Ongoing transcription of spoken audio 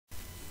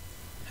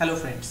Hello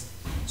friends,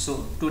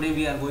 so today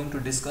we are going to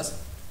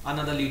discuss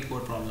another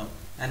LeetCode problem,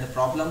 and the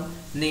problem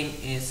name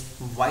is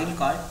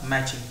wildcard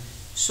matching.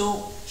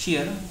 So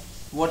here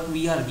what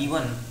we are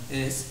given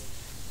is,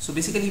 so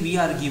basically we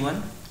are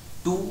given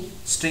two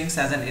strings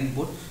as an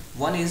input.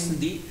 One is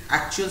the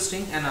actual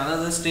string and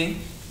another string,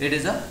 it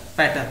is a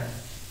pattern.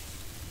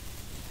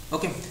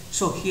 Okay,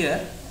 so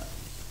here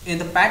in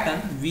the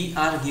pattern we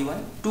are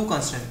given two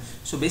constants.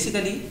 So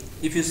basically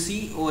if you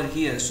see over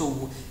here, so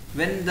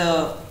when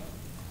the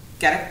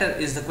character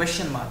is the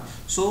question mark,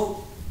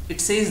 so it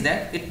says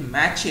that it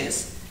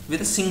matches with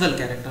a single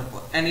character,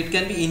 and it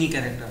can be any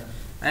character.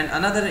 And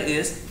another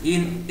is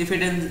if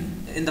it is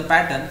in the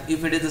pattern,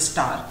 if it is a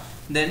star,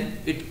 then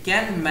it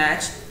can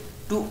match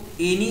to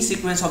any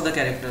sequence of the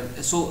character.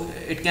 So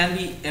it can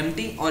be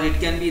empty, or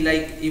it can be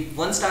like if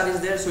one star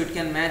is there, so it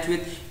can match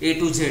with A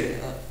to Z,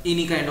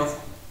 any kind of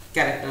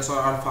characters or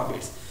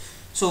alphabets.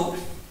 So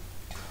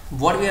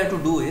what we have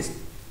to do is,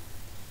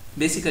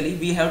 basically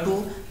we have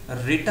to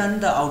return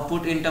the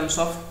output in terms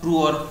of true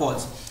or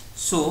false.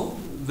 So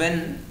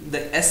when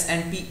the S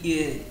and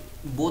P,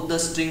 both the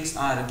strings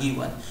are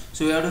given,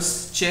 so we have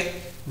to check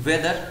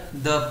whether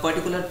the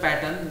particular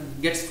pattern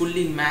gets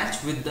fully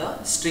matched with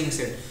the string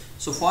set.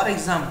 So for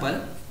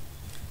example,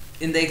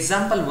 in the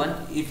example one,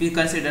 if we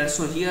consider,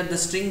 so here the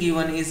string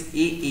given is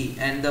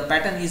AA and the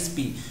pattern is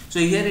P. So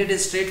here it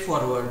is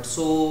straightforward.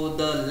 So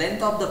the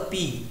length of the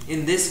P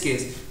in this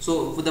case,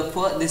 so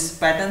this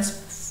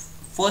pattern's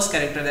first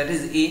character, that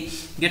is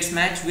A, gets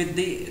matched with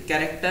the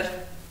character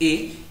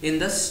A in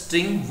the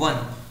string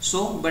 1.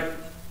 So but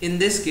in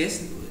this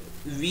case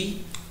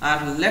we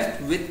are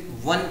left with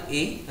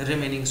 1A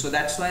remaining, so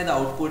that's why the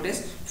output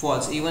is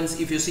false. Even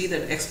if you see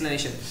the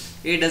explanation,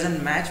 A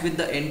doesn't match with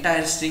the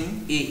entire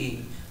string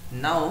AA.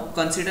 Now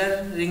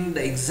considering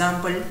the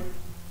example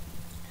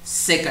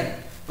second,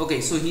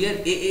 okay, so here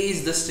AA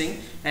is the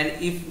string, and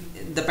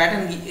if the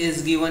pattern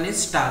is given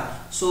is star,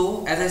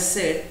 so as I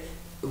said,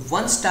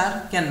 one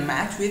star can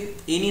match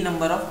with any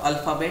number of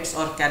alphabets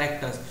or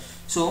characters.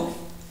 So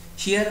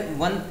here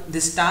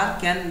this star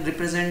can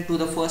represent to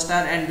the first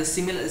star, and the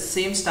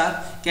same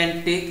star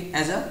can take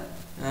as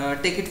a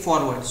take it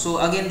forward. So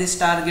again this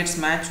star gets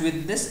matched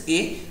with this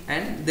A,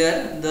 and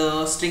there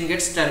the string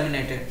gets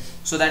terminated.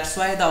 So that's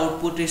why the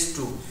output is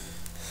true.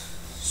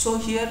 So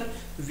here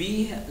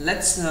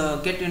let's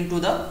get into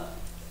the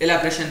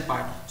elaboration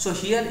part. So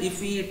here if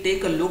we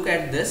take a look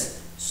at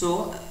this,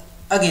 so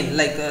again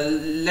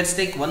let's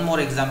take one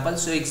more example.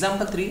 So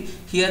example 3,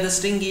 here the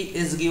string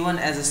is given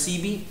as a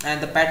CB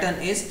and the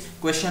pattern is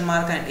question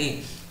mark and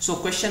A. So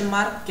question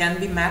mark can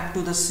be mapped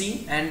to the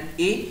C and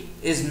A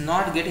is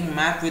not getting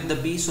mapped with the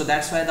B, so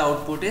that's why the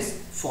output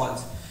is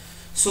false.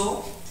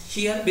 So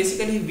here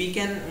basically we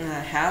can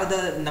have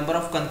the number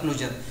of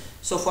conclusions.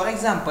 So for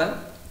example,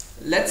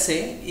 let's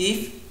say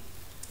if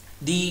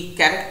the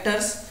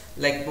characters,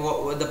 like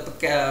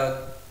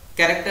the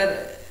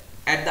character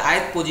at the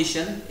ith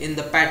position in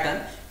the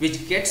pattern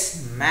which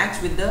gets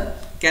matched with the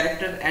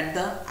character at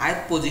the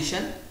ith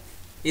position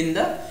in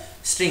the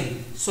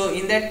string, so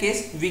in that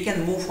case we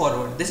can move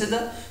forward. This is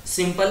the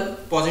simple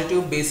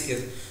positive base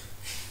case.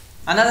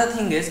 Another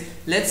thing is,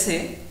 let's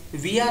say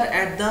we are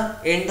at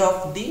the end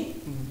of the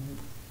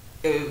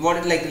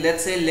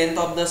let's say length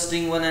of the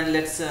string 1, and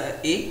let's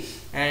A,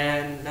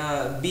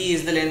 and B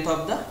is the length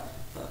of the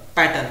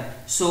pattern.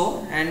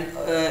 So and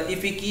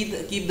if we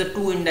keep the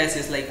two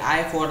indices, like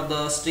I for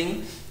the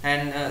string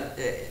and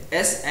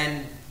S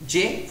and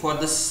J for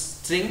the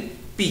string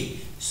P,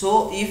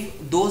 so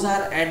if those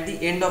are at the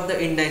end of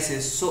the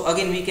indices, so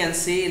again we can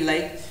say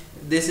like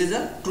this is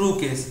a true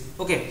case.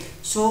 Okay,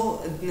 so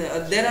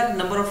there are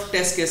number of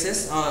test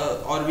cases,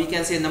 or we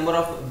can say number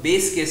of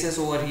base cases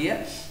over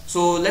here.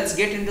 So let's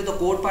get into the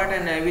code part,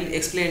 and I will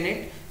explain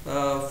it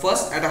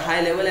first at a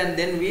high level, and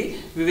then we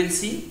will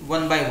see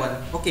one by one.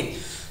 Okay,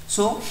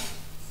 so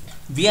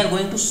we are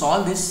going to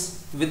solve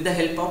this with the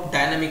help of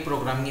dynamic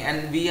programming,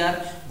 and we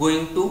are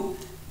going to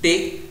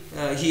take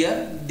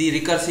here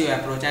the recursive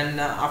approach, and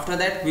after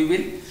that we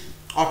will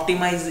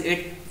optimize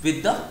it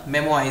with the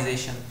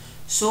memoization.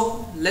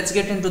 So let's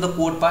get into the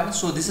code part.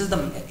 So this is the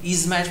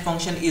isMatch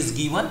function is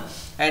given,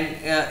 and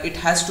it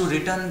has to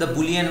return the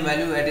boolean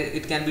value,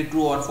 it can be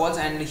true or false.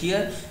 And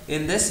here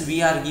in this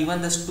we are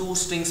given this two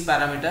strings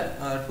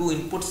parameter, two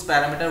inputs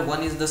parameter,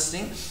 one is the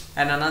string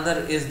and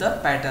another is the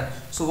pattern.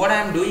 So what I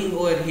am doing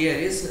over here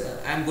is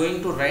I am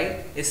going to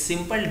write a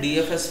simple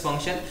DFS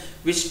function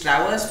which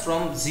travels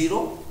from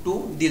 0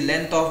 to the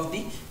length of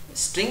the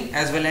string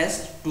as well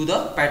as to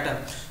the pattern.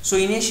 So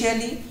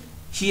initially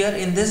here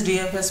in this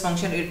DFS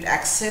function it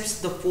accepts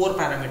the 4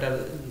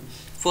 parameters.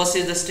 First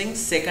is the string,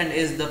 second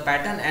is the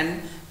pattern,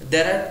 and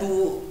there are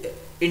two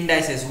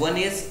indices. One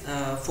is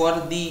for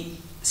the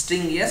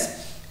string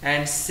S,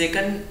 and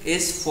second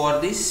is for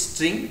the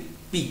string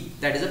P,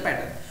 that is a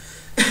pattern.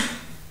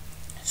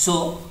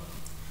 So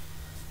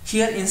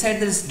here inside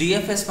this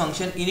DFS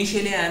function,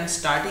 initially I am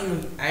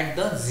starting at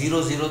the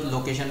 0 0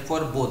 location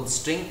for both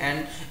string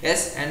and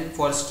S and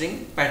for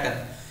string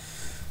pattern.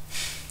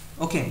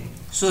 Okay,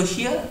 so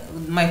here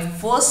my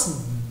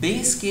first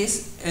base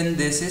case in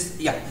this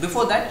is, yeah,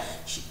 before that,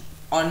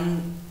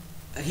 on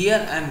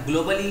here I am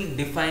globally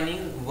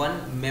defining one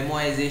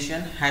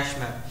memoization hash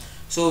map.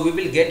 So we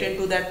will get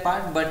into that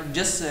part, but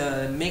just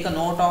make a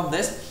note of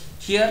this.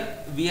 Here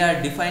we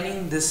are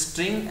defining this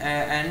string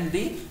and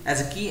the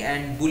as a key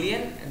and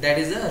boolean, that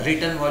is a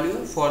return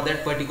value for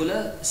that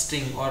particular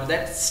string or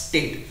that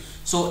state.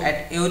 So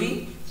at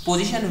every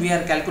position we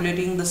are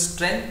calculating the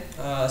strength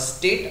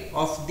state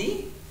of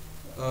the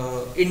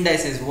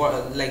indices,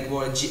 like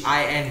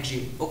I and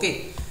j.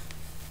 Okay,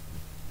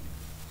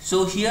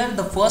 so here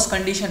the first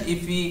condition,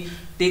 if we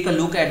take a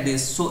look at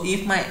this, so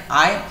if my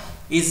I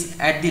is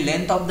at the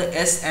length of the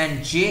s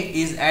and j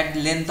is at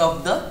the length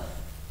of the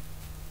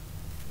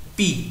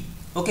p,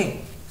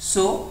 okay,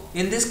 so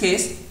in this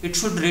case it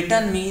should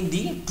return me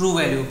the true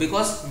value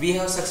because we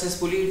have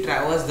successfully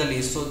traversed the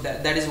list. So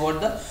that is what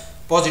the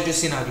positive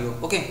scenario.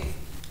 Okay,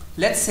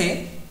 let's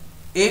say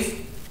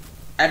if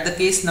at the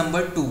case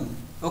number 2,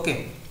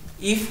 okay,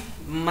 if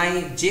my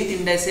jth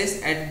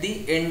indices at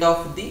the end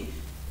of the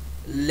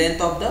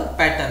length of the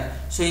pattern,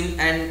 so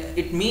and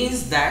it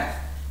means that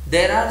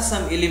there are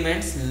some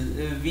elements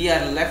we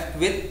are left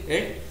with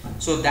it,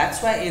 so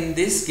that's why in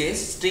this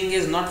case string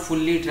is not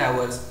fully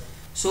traversed.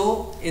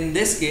 So in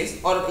this case,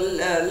 or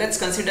let's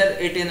consider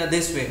it in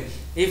this way,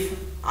 if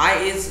I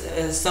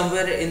is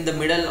somewhere in the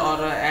middle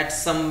or at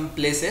some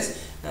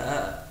places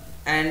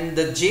and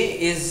the j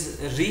is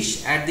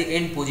reached at the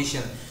end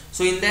position,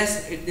 so in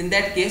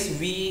that case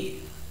we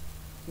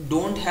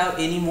don't have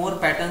any more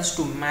patterns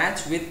to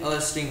match with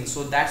a string,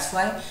 so that's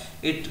why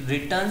it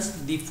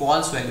returns the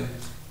false value.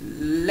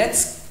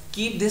 Let's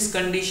keep this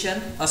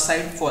condition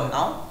aside for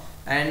now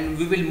and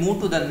we will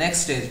move to the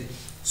next stage.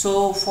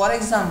 So for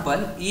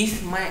example,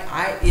 if my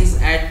I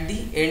is at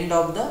the end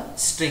of the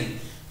string,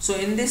 so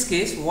in this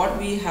case what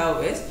we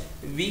have is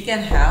we can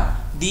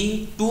have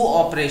the two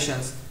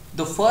operations.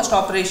 The first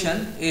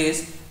operation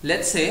is,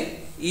 let's say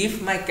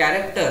if my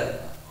character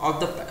of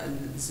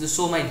the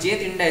so my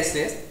jth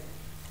indices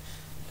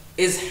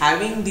is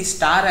having the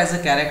star as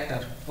a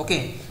character,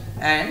 okay,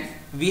 and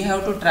we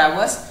have to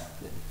traverse,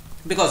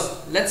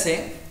 because let's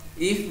say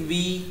if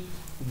we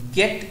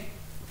get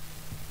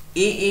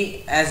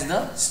AA as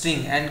the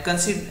string and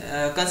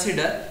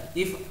consider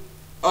if,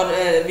 or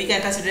we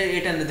can consider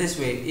it in this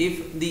way,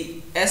 if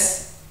the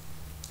S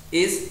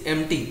is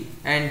empty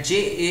and J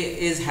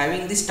is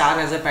having the star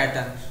as a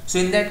pattern, so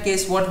in that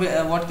case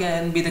what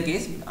can be the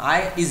case?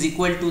 I is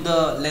equal to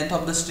the length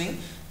of the string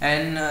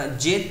and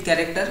jth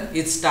character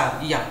is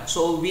star. Yeah,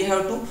 so we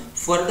have to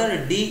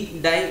further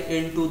dive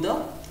into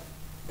the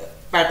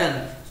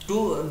pattern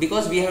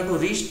because we have to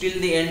reach till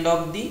the end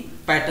of the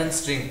pattern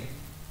string.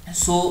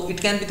 So it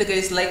can be the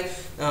case like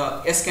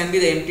S can be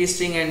the empty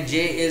string and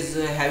J is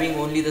having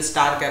only the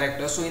star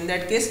character. So in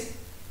that case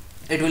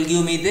it will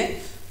give me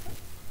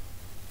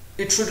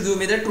it should give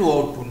me the true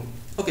output.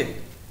 Okay,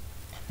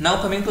 now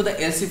coming to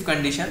the else if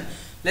condition,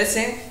 let's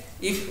say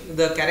if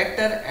the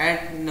character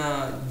at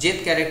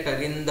jth character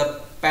in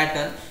the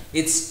pattern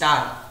is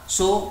star,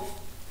 so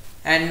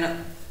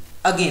and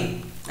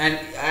again and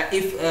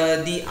if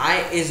the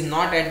I is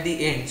not at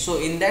the end, so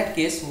in that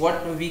case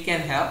what we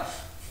can have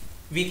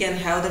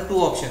the two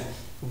options.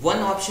 One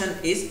option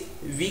is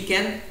we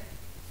can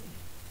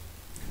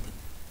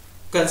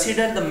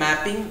consider the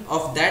mapping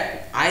of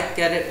that ith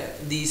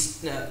character,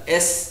 this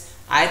S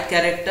ith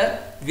character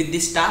with the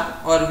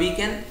star, or we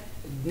can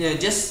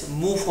just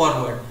move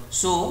forward.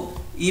 So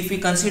if we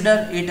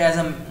consider it as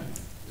a,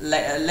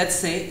 let's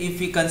say if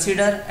we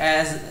consider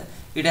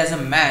it as a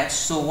match,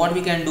 so what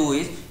we can do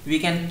is we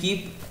can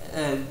keep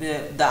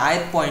the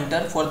ith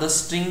pointer for the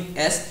string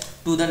S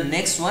to the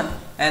next one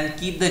and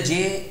keep the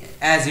J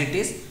as it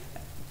is,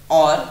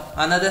 or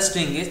another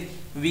string is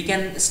we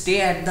can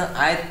stay at the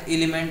ith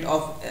element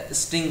of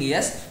string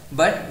S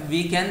but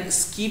we can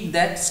skip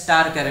that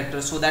star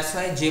character, so that's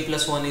why J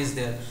plus 1 is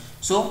there.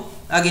 So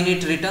again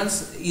it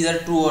returns either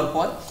true or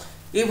false.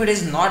 If it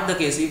is not the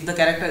case, if the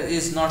character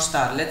is not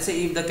star, let's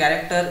say if the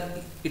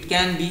character, it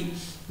can be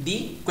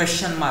the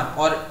question mark,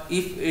 or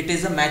if it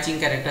is a matching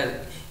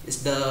character,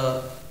 is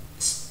the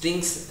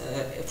strings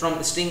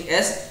from string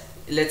S,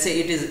 let's say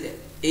it is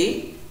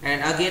A,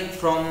 and again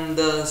from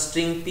the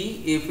string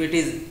P if it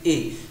is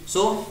A.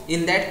 So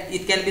in that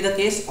it can be the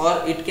case,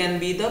 or it can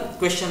be the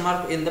question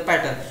mark in the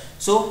pattern.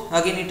 So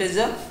again it is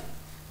a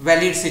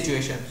valid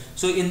situation.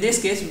 So in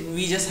this case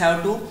we just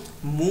have to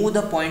move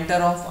the pointer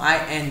of I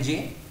and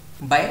J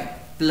by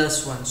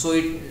 +1, so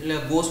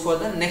it goes for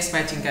the next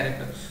matching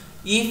character.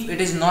 If it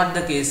is not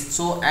the case,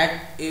 so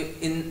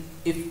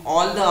if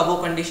all the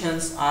above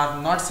conditions are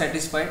not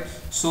satisfied,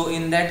 so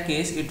in that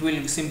case it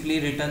will simply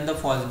return the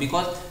false,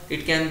 because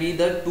it can be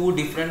the two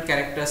different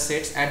character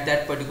sets at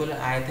that particular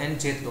ith and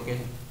jth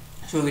location,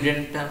 so we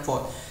didn't return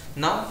false.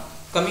 Now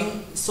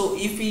coming, so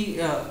if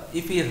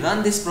we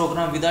run this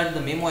program without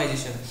the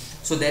memoization,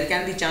 so there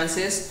can be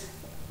chances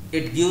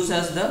it gives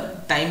us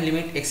the time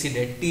limit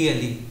exceeded,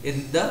 TLE,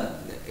 in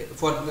the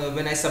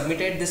when I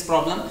submitted this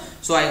problem,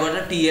 so I got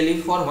a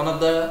TLE for one of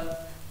the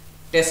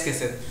test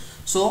cases.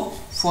 So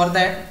for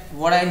that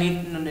what I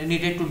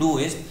needed to do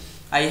is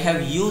I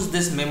have used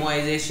this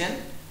memoization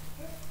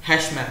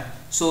hash map.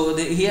 So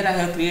here I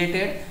have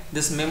created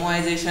this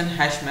memoization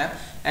hash map,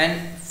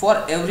 and for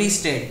every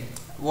state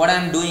what I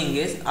am doing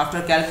is,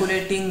 after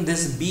calculating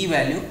this b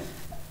value,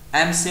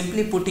 I am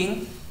simply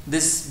putting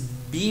this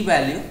b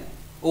value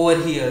over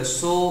here.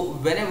 So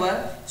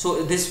whenever,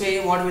 so this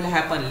way what will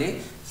happen,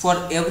 for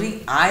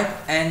every I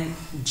and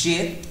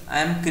j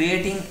I am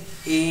creating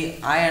a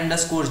I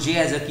underscore j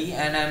as a key,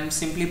 and I am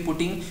simply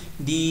putting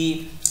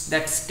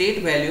that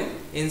state value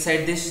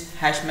inside this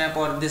hash map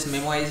or this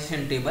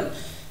memoization table,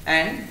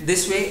 and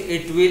this way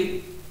it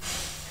will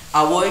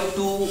avoid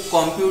to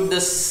compute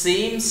the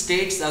same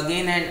states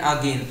again and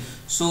again.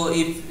 So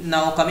if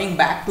now coming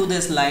back to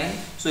this line,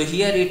 so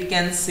here it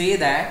can say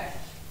that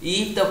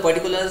if the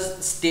particular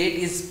state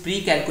is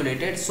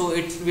pre-calculated, so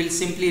it will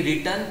simply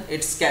return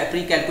its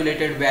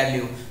pre-calculated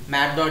value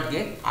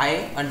map.get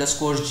I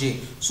underscore j.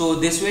 So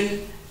this way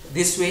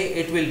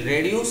it will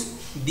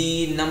reduce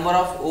the number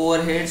of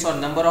overheads or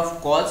number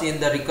of calls in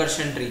the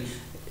recursion tree.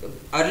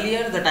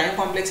 Earlier the time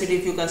complexity,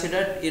 if you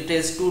consider, it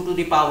is 2 to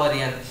the power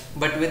n,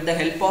 but with the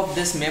help of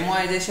this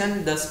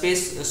memoization,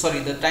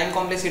 the time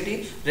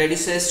complexity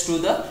reduces to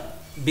the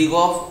big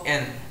of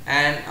n.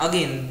 And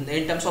again,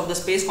 in terms of the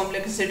space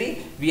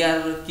complexity, we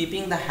are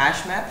keeping the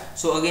hash map,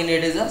 so again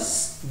it is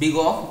a big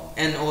of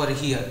n over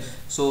here.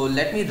 So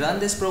let me run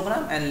this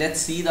program and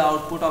let's see the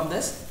output of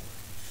this.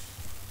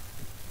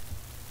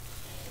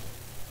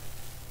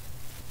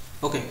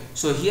 Okay,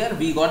 so here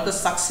we got the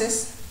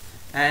success,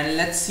 and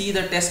let's see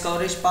the test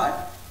coverage part.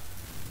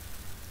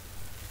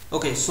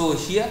 Okay, so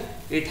here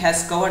it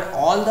has covered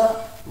all the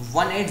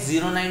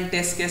 1809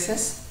 test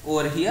cases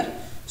over here.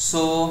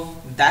 So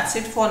that's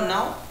it for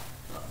now.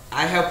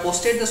 I have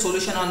posted the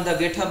solution on the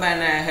GitHub,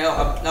 and I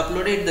have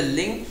uploaded the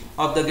link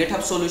of the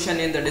GitHub solution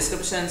in the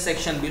description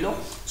section below,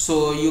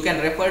 so you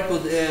can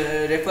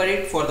refer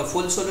it for the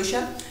full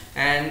solution.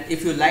 And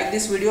if you like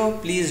this video,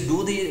 please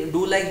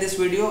do like this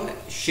video,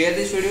 share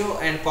this video,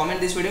 and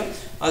comment this video.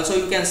 Also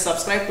you can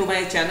subscribe to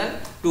my channel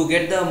to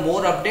get the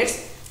more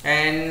updates,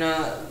 and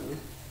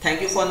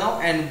thank you for now,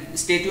 and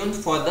stay tuned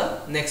for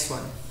the next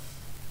one.